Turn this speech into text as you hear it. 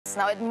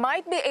Now, it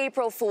might be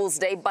April Fool's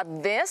Day,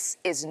 but this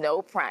is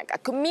no prank. A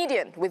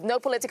comedian with no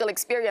political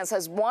experience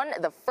has won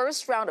the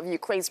first round of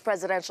Ukraine's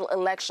presidential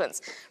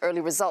elections.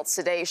 Early results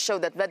today show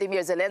that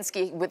Vladimir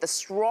Zelensky, with a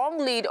strong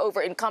lead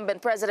over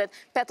incumbent President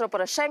Petro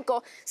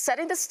Poroshenko,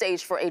 setting the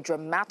stage for a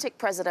dramatic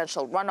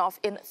presidential runoff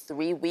in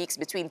 3 weeks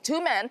between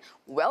two men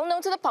well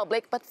known to the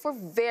public, but for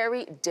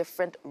very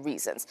different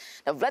reasons.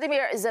 Now,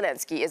 Vladimir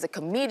Zelensky is a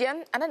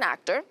comedian and an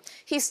actor.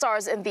 He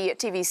stars in the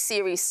TV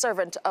series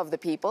Servant of the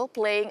People,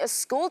 playing a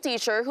school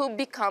teacher who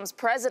becomes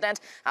president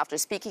after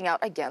speaking out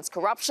against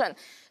corruption.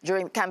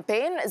 During the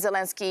campaign,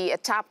 Zelensky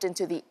tapped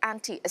into the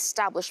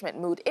anti-establishment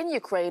mood in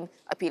Ukraine,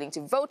 appealing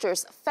to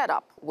voters fed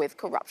up with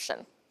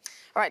corruption.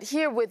 All right,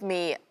 here with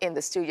me in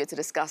the studio to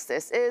discuss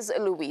this is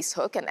Louise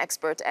Hook, an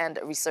expert and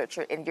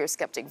researcher in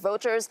Eurosceptic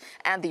voters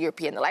and the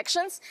European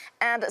elections.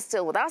 And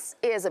still with us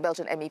is a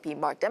Belgian MEP,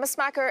 Mark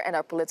Demesmaeker, and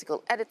our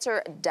political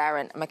editor,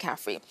 Darren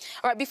McCaffrey.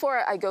 All right,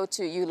 before I go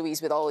to you,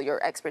 Louise, with all your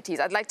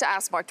expertise, I'd like to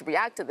ask Mark to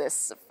react to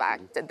this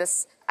fact,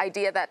 this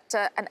idea that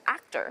an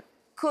actor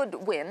could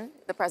win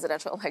the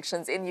presidential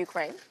elections in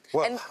Ukraine.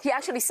 Well, and he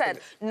actually said,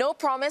 no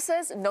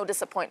promises, no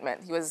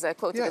disappointment. He was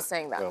quoted as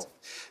saying that.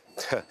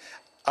 Well.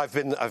 I've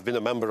been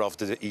a member of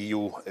the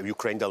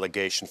EU-Ukraine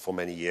delegation for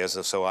many years,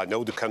 so I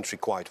know the country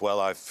quite well.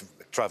 I've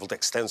travelled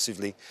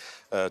extensively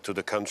to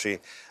the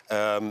country,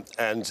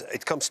 and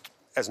it comes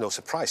as no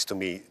surprise to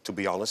me, to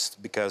be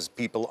honest, because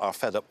people are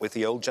fed up with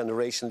the old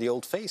generation, the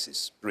old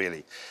faces,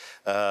 really.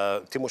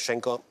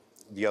 Tymoshenko,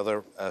 the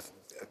other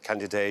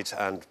candidate,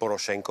 and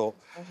Poroshenko,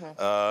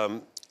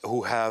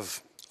 who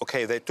have,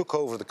 they took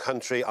over the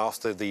country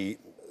after the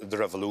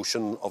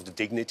revolution of the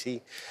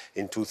dignity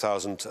in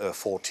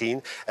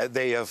 2014.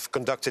 They have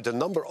conducted a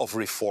number of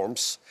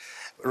reforms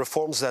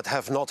that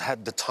have not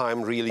had the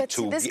time really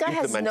to be implemented. This guy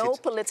has no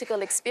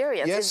political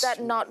experience. Yes. Is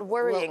that not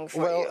worrying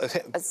for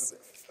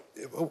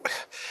you?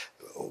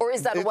 Or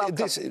is that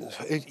welcome?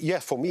 Yeah,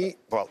 for me,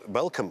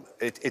 welcome.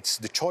 It's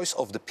the choice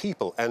of the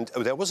people. And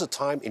there was a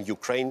time in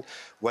Ukraine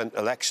when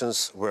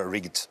elections were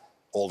rigged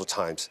all the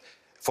times.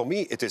 For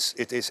me,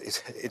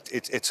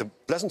 it's a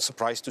pleasant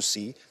surprise to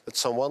see that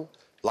someone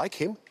like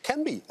him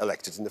can be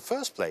elected in the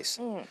first place.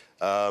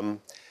 And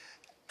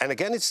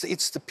again,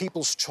 it's the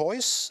people's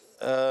choice,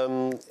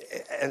 and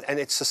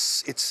it's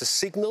a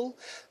signal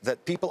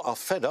that people are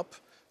fed up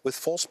with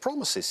false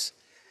promises,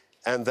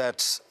 and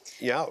that,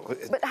 yeah.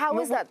 But how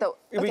is that, though?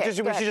 We should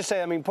just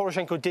say, I mean,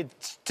 Poroshenko did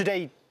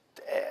today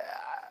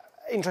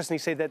interestingly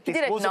say that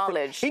this was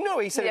acknowledge.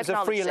 He said it was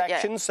a free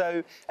election.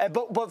 So,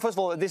 but first of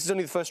all, this is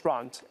only the first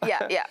round.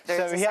 Yeah.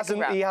 So he hasn't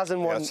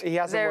won. Yes. He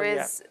hasn't won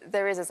yet.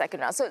 There is a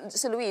second round.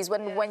 So Louise,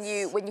 when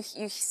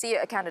you see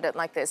a candidate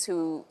like this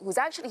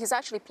he's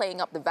actually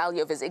playing up the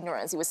value of his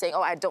ignorance. He was saying,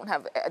 I don't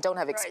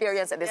have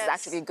experience, and this is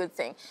actually a good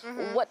thing.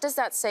 What does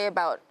that say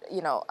about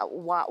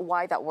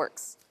why that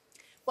works?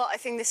 Well, I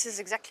think this is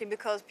exactly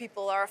because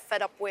people are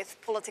fed up with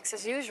politics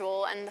as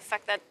usual, and the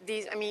fact that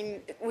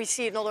we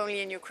see it not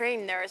only in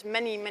Ukraine, there's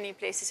many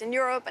places in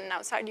Europe and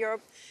outside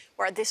Europe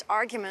where this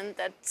argument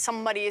that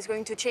somebody is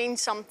going to change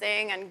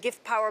something and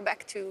give power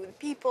back to the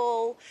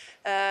people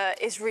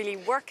is really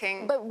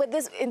working. But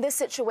in this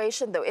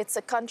situation, though, it's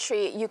a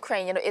country,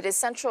 Ukraine, it is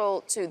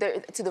central to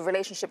the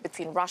relationship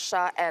between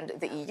Russia and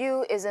the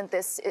EU. Isn't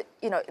this,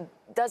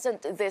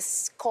 doesn't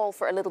this call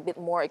for a little bit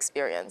more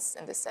experience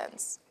in this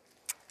sense?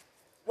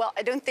 Well,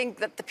 I don't think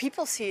that the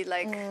people see it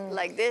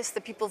like this.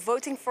 The people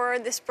voting for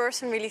this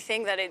person really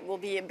think that it will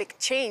be a big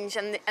change,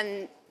 and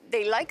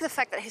they like the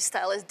fact that his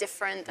style is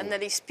different and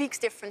that he speaks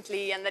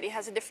differently and that he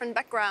has a different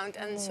background.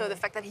 And so the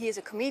fact that he is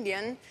a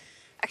comedian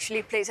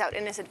actually plays out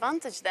in his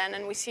advantage then.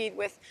 And we see it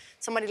with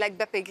somebody like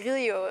Beppe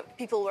Grillo.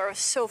 People were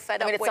so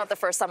fed up with... it's not the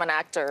first time an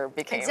actor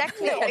became...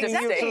 Exactly.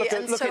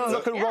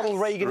 Look at Ronald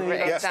Reagan in the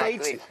United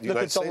States. Look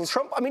at Donald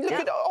Trump. I mean,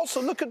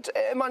 look at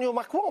Emmanuel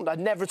Macron. That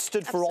never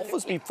stood for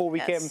office before he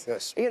became,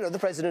 the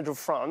president of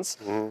France.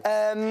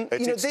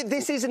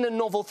 This isn't a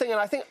novel thing. And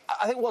I think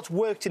what's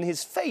worked in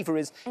his favour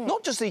is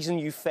not just that he's a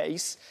new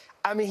face.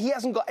 I mean, he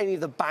hasn't got any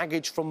of the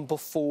baggage from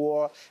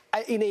before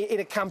in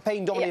a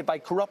campaign dominated by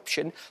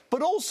corruption,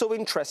 but also,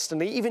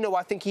 interestingly, even though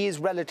I think he is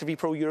relatively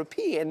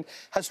pro-European,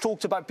 has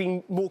talked about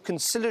being more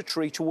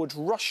conciliatory towards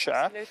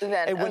Russia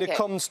when it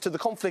comes to the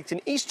conflict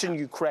in eastern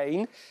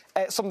Ukraine,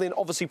 something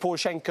obviously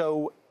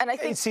Poroshenko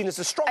is seen as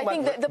a strong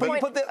man.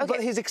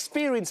 But his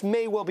experience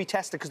may well be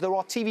tested because there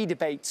are TV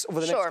debates over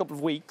the next couple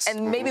of weeks.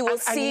 And maybe we'll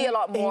see a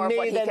lot more of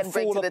what he can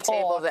bring to the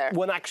table there.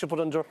 When actually put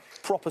under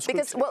proper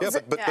scrutiny.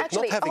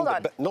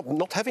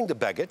 Not having the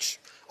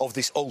baggage of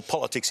this old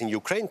politics in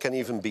Ukraine can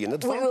even be an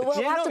advantage.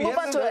 We'll have to move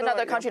on to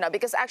another country now,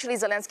 because actually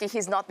Zelensky,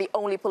 he's not the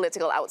only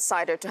political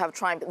outsider to have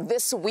triumphed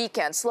this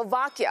weekend.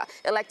 Slovakia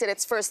elected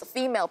its first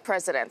female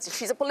president.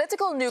 She's a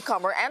political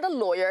newcomer and a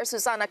lawyer.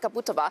 Zuzana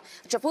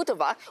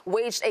Čaputová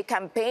waged a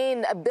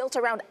campaign built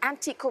around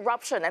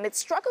anti-corruption, and it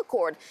struck a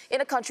chord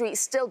in a country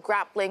still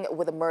grappling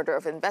with the murder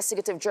of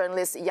investigative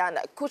journalist Jan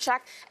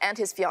Kuciak and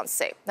his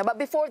fiancée. Now, but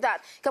before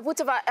that,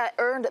 Čaputová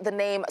earned the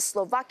name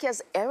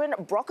Slovakia's Erin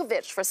Brockovich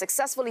Djokovic for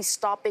successfully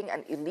stopping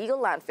an illegal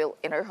landfill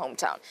in her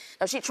hometown.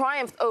 Now, she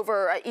triumphed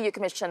over EU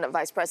Commission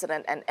Vice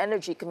President and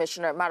Energy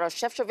Commissioner Maroš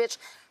Šefčovič.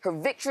 Her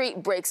victory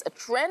breaks a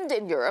trend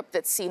in Europe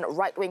that's seen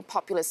right-wing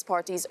populist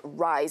parties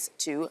rise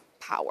to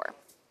power.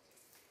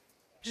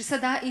 Že sa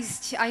dá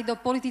ísť aj do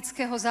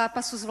politického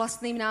zápasu s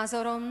vlastným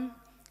názorom,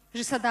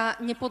 že sa dá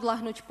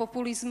nepodľahnúť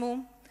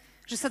populizmu,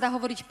 že sa dá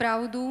hovoriť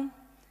pravdu,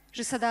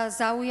 že sa dá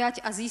zaujať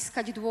a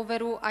získať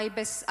dôveru aj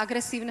bez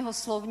agresívneho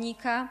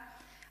slovníka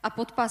a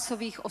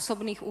podpásových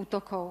osobných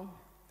útokov.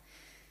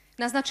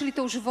 Naznačili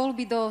to už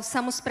voľby do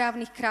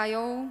samosprávnych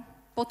krajov,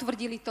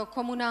 potvrdili to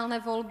komunálne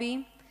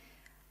voľby,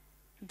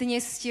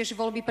 dnes tiež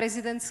voľby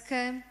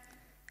prezidentské,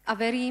 a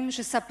verím,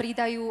 že sa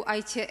pridajú aj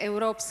tie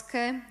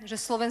európske,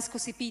 že Slovensko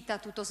si pýta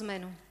túto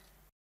zmenu.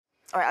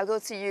 All right, I'll go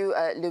to you,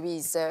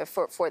 Louise,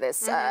 for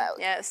this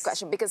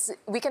question, because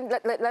we can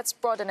let's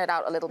broaden it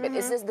out a little bit.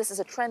 This is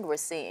a trend we're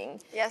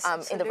seeing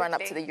in the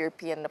run-up to the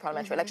European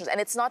parliamentary elections, and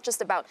it's not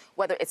just about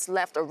whether it's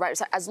left or right.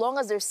 So as long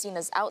as they're seen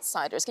as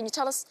outsiders, can you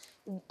tell us,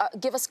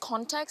 give us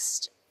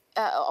context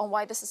on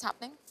why this is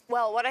happening?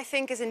 Well, what I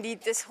think is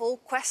indeed this whole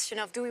question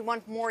of do we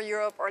want more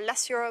Europe or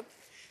less Europe?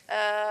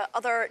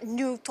 Other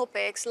new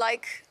topics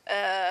like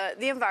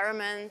the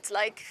environment,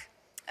 like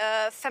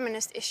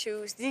feminist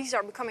issues, these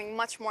are becoming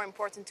much more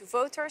important to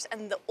voters,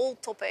 and the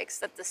old topics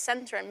that the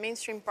center and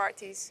mainstream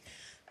parties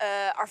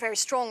are very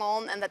strong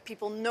on and that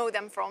people know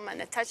them from and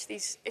attach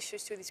these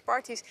issues to these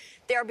parties,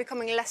 they are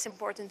becoming less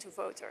important to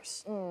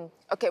voters.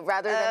 Okay,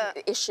 rather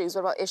than issues,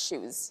 what about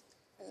issues?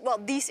 Well,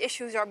 these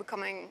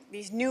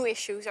new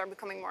issues are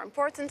becoming more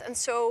important, and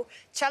so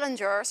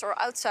challengers or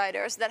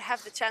outsiders that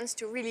have the chance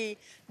to really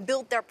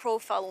build their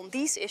profile on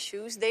these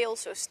issues, they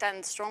also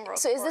stand stronger.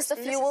 So is this the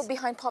fuel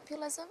behind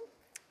populism?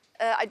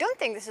 I don't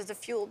think this is the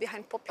fuel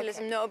behind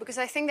populism, no, because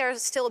I think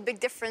there's still a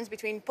big difference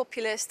between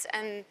populists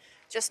and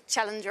just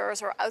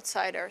challengers or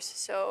outsiders.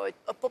 So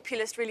a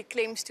populist really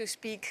claims to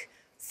speak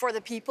for the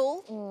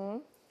people,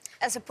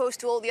 as opposed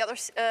to all the other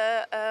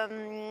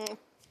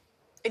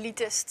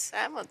elitists,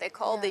 what they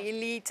call the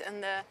elite,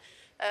 and the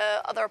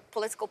other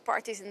political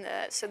parties,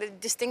 so they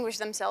distinguish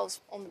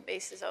themselves on the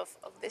basis of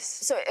this.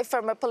 So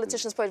from a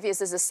politician's point of view, is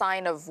this a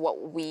sign of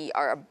what we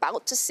are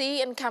about to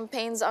see in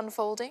campaigns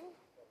unfolding?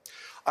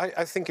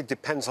 I think it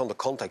depends on the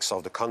context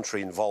of the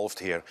country involved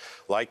here.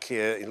 Like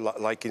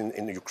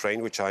in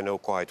Ukraine, which I know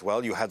quite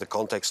well, you had the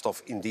context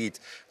of, indeed,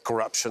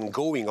 corruption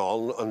going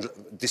on, and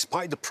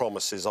despite the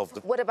promises of the...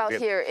 What about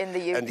here in the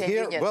European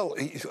Union? Well,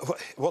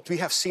 what we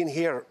have seen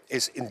here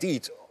is,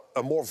 indeed,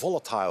 a more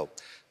volatile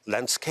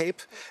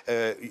landscape.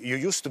 You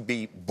used to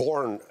be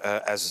born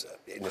as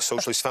in a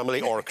socialist family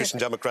or a Christian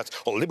Democrat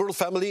or liberal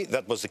family.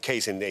 That was the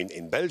case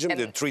in Belgium. And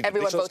the three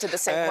everyone voted the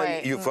same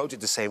way. You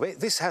voted the same way.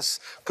 This has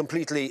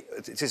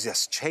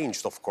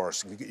changed, of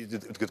course.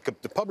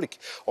 The public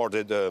or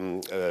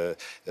the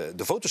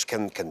voters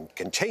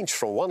can change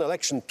from one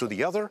election to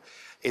the other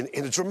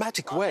in a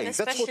dramatic way.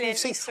 That's what we've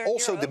seen.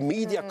 Also, the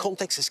media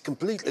context is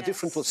completely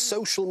different with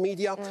social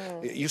media.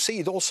 You see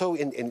it also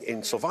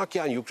in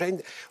Slovakia and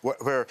Ukraine,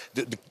 where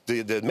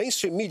the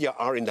mainstream media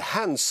are in the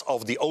hands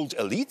of the old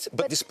elite.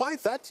 But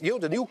despite that,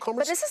 the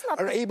newcomers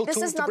are able to break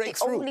through. This is not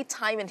the only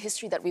time in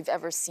history that we've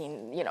ever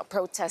seen,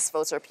 protest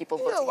votes or people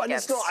voting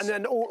against. No, and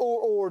it's not,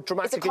 or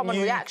dramatic it's a common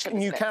reaction,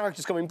 new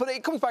characters coming. But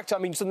it comes back to,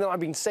 something that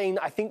I've been saying.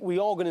 I think we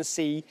are going to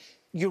see.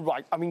 You're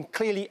right.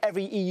 Clearly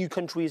every EU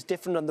country is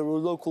different and there are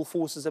local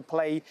forces at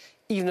play,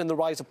 even in the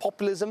rise of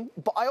populism.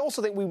 But I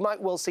also think we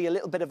might well see a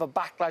little bit of a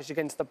backlash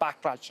against the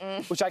backlash,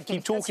 which I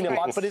keep talking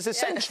about. But it's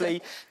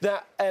essentially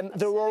that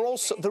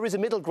there is a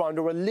middle ground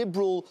or a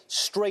liberal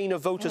strain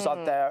of voters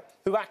out there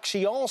who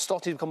actually are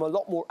starting to become a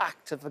lot more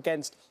active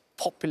against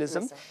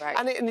populism. Right.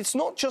 And it's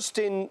not just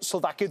in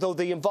Slovakia, though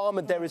the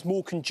environment there is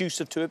more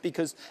conducive to it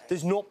because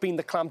there's not been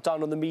the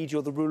clampdown on the media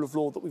or the rule of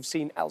law that we've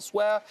seen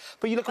elsewhere.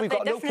 But you look, we've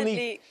got an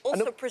openly...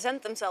 also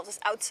present themselves as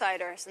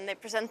outsiders, and they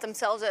present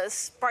themselves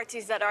as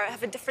parties that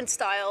have a different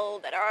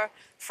style, that are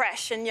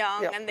fresh and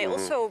young, and they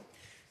also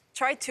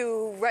try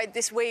to ride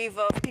this wave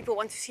of people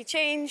want to see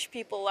change,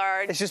 people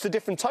are... It's just a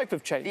different type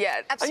of change. Yeah,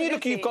 And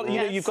absolutely. you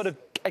look, you've got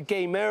a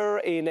gay mirror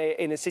in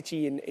a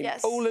city in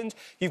Poland.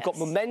 You've got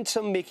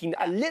momentum making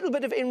a little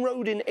bit of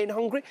inroad in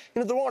Hungary.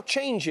 There are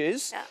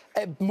changes,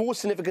 more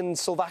significant in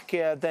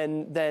Slovakia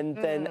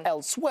than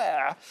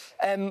elsewhere.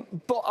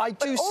 But I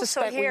do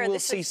suspect we will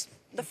see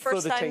the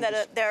first time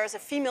that there is a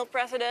female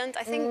president.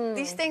 I think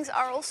these things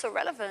are also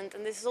relevant,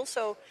 and this is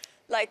also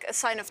like a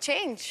sign of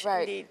change,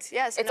 indeed.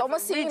 Yes, it's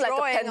almost seeming like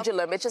a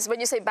pendulum. It's just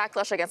when you say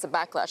backlash against a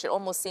backlash, it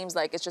almost seems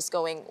like it's just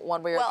going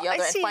one way or the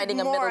other and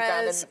finding a middle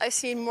ground. I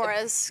see it more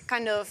as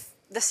kind of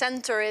the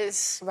center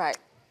is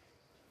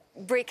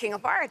breaking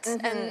apart,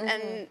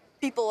 and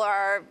people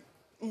are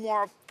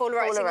more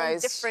polarizing on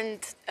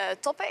different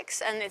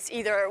topics, and it's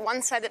either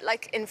one-sided,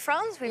 like in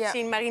France, we've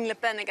seen Marine Le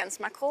Pen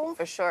against Macron.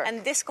 For sure.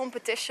 And this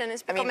competition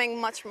is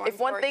becoming much more important.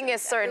 If one thing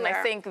is certain,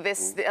 I think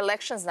the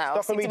elections now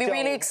seem to be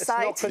really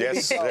exciting.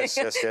 Yes. No,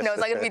 it's not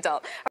going to be dull.